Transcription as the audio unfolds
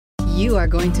You are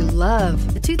going to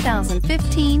love the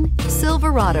 2015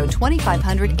 Silverado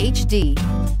 2500 HD.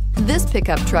 This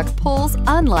pickup truck pulls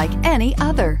unlike any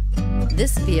other.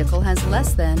 This vehicle has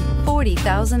less than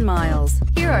 40,000 miles.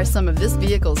 Here are some of this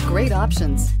vehicle's great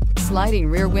options: sliding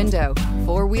rear window,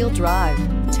 four-wheel drive,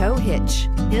 tow hitch,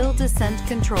 hill descent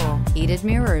control, heated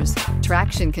mirrors,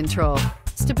 traction control,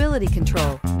 stability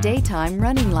control, daytime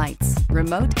running lights,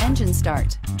 remote engine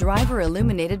start, driver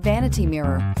illuminated vanity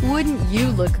mirror. Wouldn't you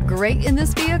look great in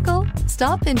this vehicle?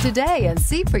 Stop in today and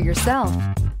see for yourself.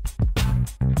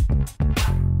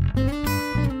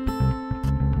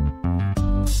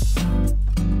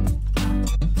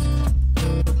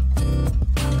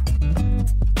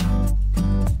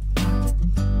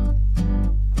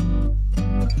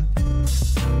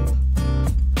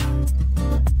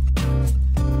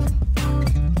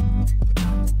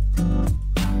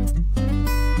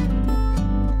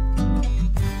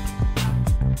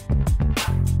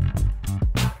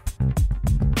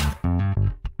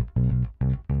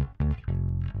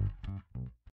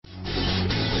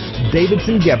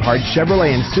 Davidson-Gebhardt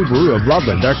Chevrolet and Subaru of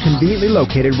Loveland are conveniently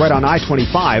located right on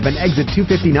I-25 and exit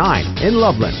 259 in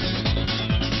Loveland.